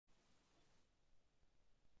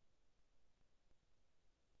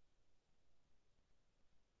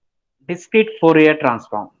Discrete Fourier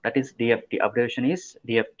transform, that is DFT, abbreviation is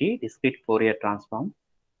DFT, discrete Fourier transform.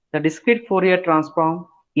 The discrete Fourier transform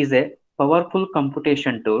is a powerful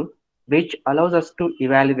computation tool which allows us to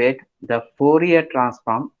evaluate the Fourier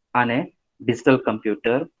transform on a digital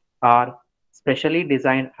computer or specially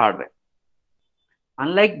designed hardware.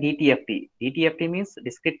 Unlike DTFT, DTFT means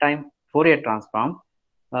discrete time Fourier transform,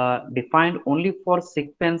 defined only for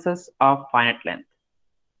sequences of finite length,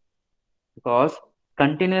 because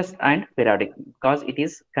continuous and periodic, because it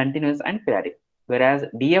is continuous and periodic, whereas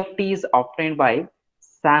DFT is obtained by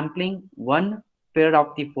sampling one period of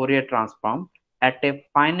the Fourier transform at a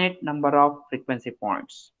finite number of frequency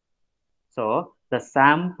points. So the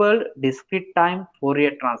sampled discrete time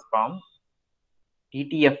Fourier transform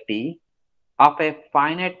DTFT of a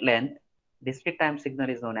finite length discrete time signal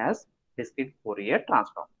is known as discrete Fourier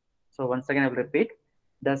transform. So once again I will repeat,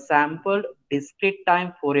 the sampled discrete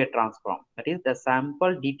time Fourier transform, that is the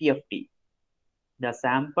sample DTFT, the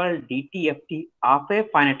sample DTFT of a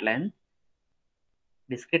finite length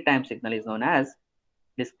discrete time signal is known as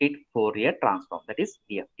discrete Fourier transform, that is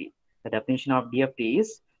DFT. The definition of DFT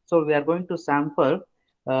is, so we are going to sample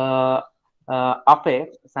uh, of a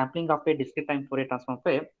sampling of a discrete time Fourier transform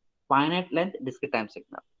of a finite length discrete time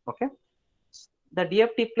signal. Okay, the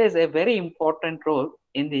DFT plays a very important role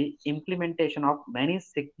in the implementation of many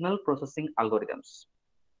signal processing algorithms.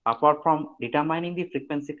 Apart from determining the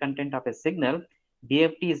frequency content of a signal,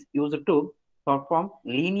 DFT is used to perform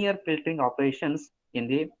linear filtering operations in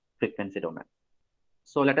the frequency domain.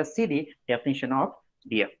 So let us see the definition of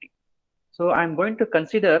DFT. So I am going to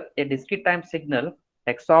consider a discrete time signal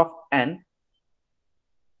x of n.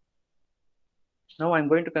 Now I am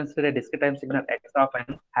going to consider a discrete time signal x of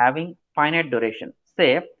n having finite duration.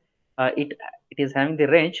 Say it is having the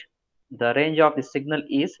range. The range of the signal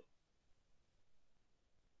is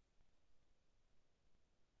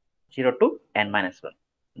 0 to n minus 1.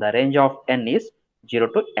 The range of n is 0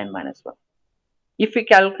 to n minus 1. If we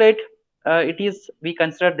calculate, we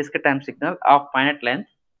consider discrete time signal of finite length.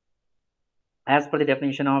 As per the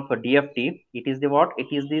definition of DFT, it is the what? It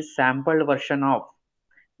is the sampled version of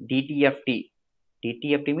DTFT.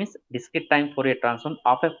 DTFT means discrete time Fourier transform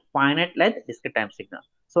of a finite length discrete time signal.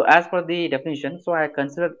 So as per the definition, so I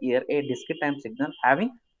consider here a discrete time signal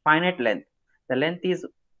having finite length. The length is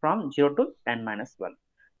from 0 to n minus 1.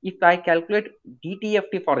 If I calculate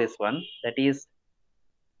DTFT for this one, that is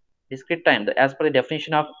discrete time, as per the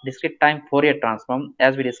definition of discrete time Fourier transform,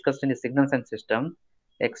 as we discussed in the signal sense system,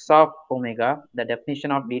 x of omega, the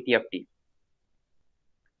definition of DTFT.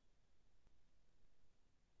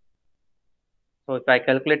 So if I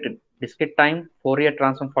calculate discrete time Fourier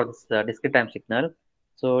transform for this discrete time signal,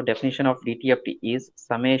 so definition of DTFT is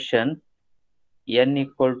summation n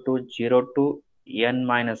equal to 0 to n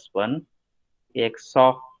minus 1 x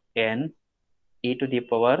of n e to the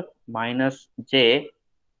power minus j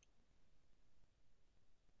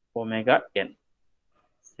omega n.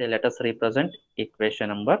 So let us represent equation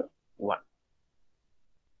number 1.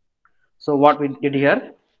 So what we did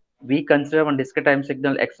here, we consider one discrete time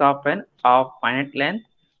signal x of n of finite length.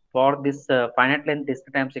 For this finite length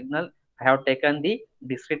discrete time signal, I have taken the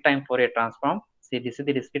discrete time Fourier transform. See, this is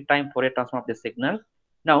the discrete time Fourier transform of the signal.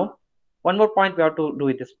 Now, one more point we have to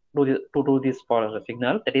do this to do this for the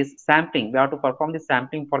signal, that is sampling. We have to perform the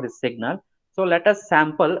sampling for the signal. So let us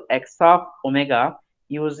sample x of omega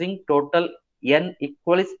using total n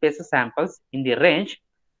equally spaced samples in the range.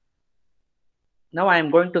 Now I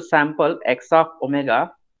am going to sample x of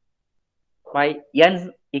omega by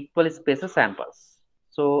n equal spaced samples.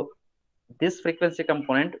 So this frequency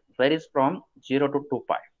component varies from 0 to 2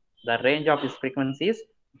 pi. The range of this frequency is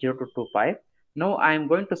 0 to 2 pi. Now I am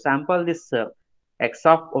going to sample this x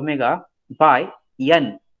of omega by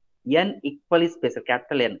n equally spaced,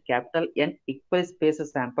 capital N equally spaced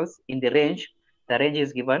samples in the range. The range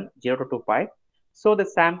is given 0 to 2 pi. So the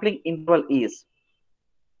sampling interval is,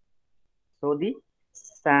 so the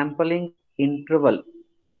sampling interval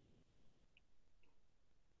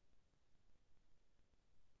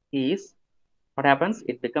is, what happens?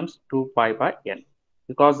 It becomes 2 pi by n,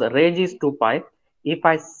 because the range is 2 pi. If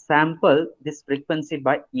I sample this frequency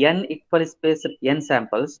by n equally spaced n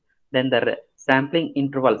samples, then the sampling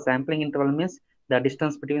interval means the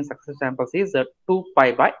distance between successive samples is 2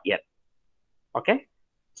 pi by n. Okay,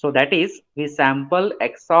 so that is, we sample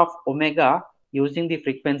x of omega using the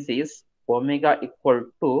frequencies omega equal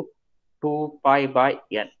to 2 pi by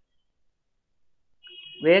n,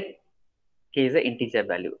 where k is an integer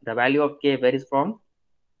value. The value of k varies from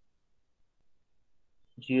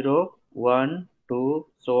 0, 1, 2,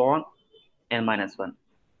 so on, n minus 1.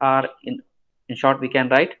 Or in short, we can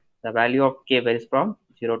write the value of k varies from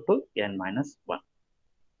 0 to n minus 1.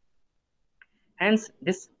 Hence,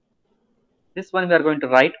 this one we are going to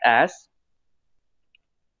write as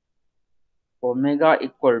omega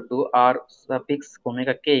equal to r suffix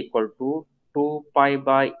omega k equal to 2 pi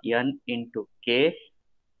by n into k,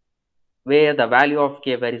 where the value of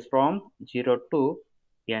k varies from 0 to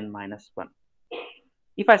n minus 1.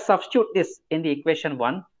 If I substitute this in the equation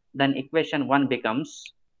 1, then equation 1 becomes,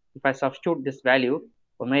 if I substitute this value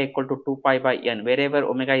omega equal to 2 pi by n, wherever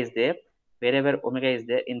omega is there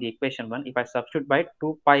in the equation 1, if I substitute by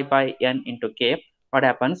 2 pi by n into k, what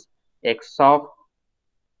happens? X of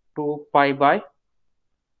 2 pi by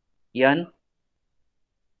n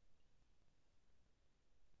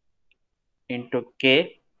into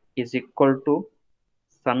k is equal to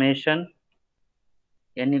summation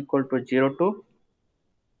n equal to 0 to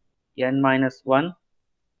n minus 1,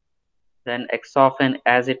 then x of n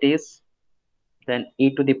as it is, then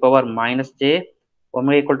e to the power minus j,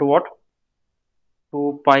 omega equal to what?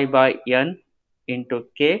 2 pi by n into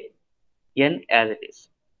k, n as it is.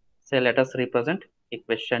 So let us represent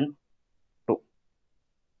equation 2.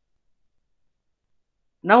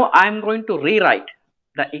 Now I am going to rewrite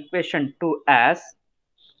the equation 2 as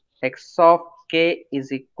x of k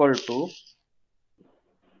is equal to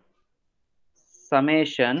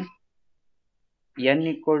summation n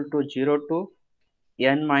equal to 0 to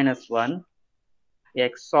n minus 1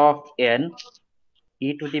 x of n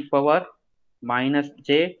e to the power minus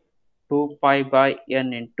j 2 pi by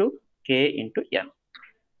n into k into n.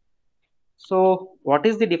 So what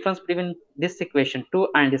is the difference between this equation 2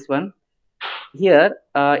 and this one? Here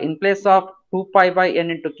in place of 2 pi by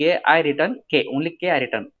n into k, I return k, only k I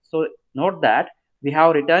return. So note that we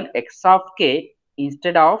have written x of k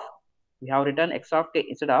instead of,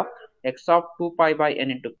 x of 2 pi by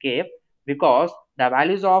n into k, because the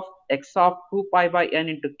values of x of 2 pi by n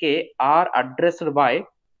into k are addressed by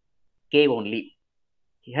k only.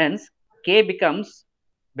 Hence, k becomes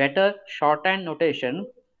better shorthand notation.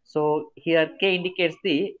 So here k indicates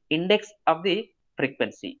the index of the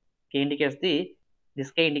frequency. K indicates the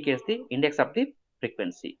index of the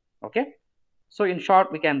frequency. Okay. So in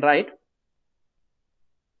short, we can write.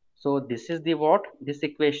 So this is the what? This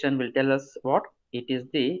equation will tell us what? It is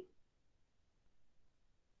the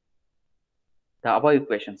above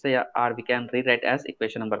equation. So or we can rewrite as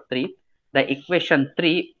equation number 3. The equation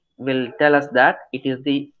 3 will tell us that it is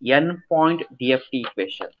the n point DFT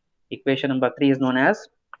equation. Equation number 3 is known as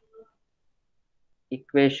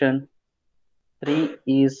equation 3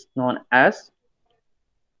 is known as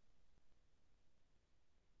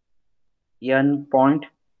n point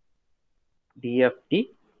DFT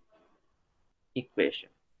equation.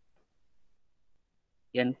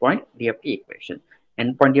 N point DFT equation.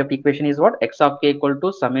 N point DFT equation is what? X of k equal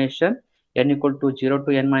to summation n equal to 0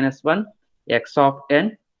 to n minus 1 x of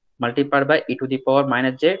n multiplied by e to the power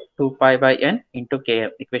minus j 2 pi by n into k.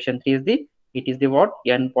 Equation 3 is the, it is the what?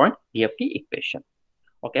 N point DFT equation.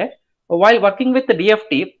 Okay. While working with the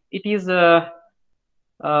DFT, it is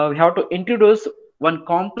we have to introduce one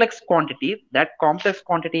complex quantity. That complex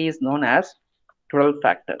quantity is known as total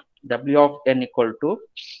factor. W of n equal to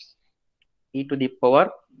e to the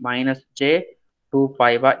power minus j 2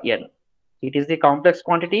 pi by n. It is the complex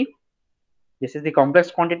quantity. This is the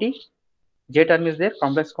complex quantity. J term is there,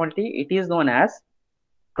 complex quantity. It is known as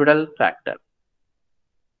total factor.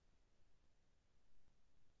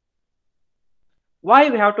 Why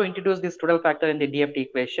we have to introduce this total factor in the DFT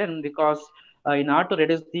equation? Because in order to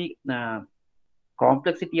reduce the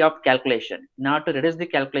complexity of calculation, in order to reduce the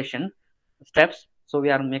calculation steps, so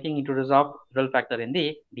we are making introduce of total factor in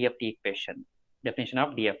the DFT equation, definition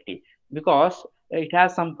of DFT, because it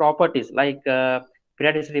has some properties like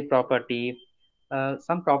periodicity property.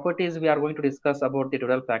 Some properties we are going to discuss about the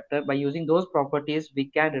total factor. By using those properties, we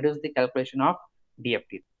can reduce the calculation of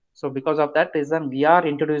DFT. So because of that reason, we are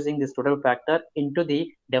introducing this total factor into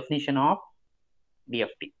the definition of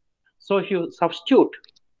DFT. So if you substitute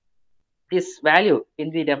this value in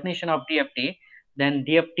the definition of DFT, then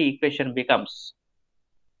DFT equation becomes,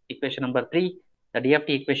 equation number 3, the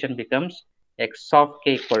DFT equation becomes x of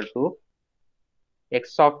k equal to,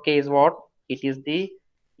 x of k is what? It is the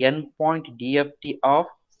n point DFT of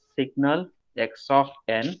signal x of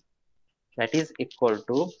n, that is equal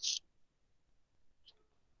to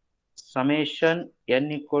summation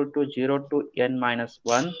n equal to 0 to n minus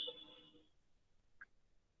 1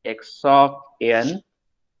 x of n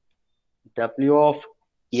w of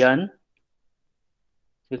n,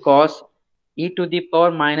 because e to the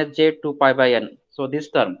power minus j 2 pi by n. So this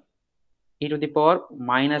term e to the power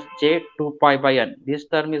minus j 2 pi by n, this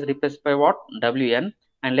term is replaced by what? Wn,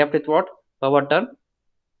 and left with what? Power term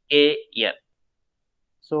k n.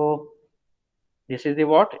 So this is the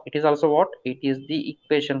what? It is also what? It is the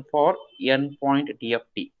equation for n point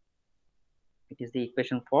DFT. It is the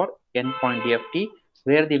equation for n point DFT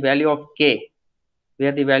where the value of k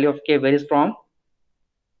varies from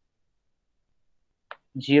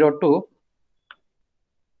 0 to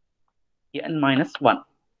n minus 1.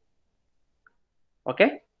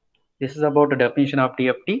 Okay, this is about the definition of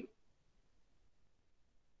DFT.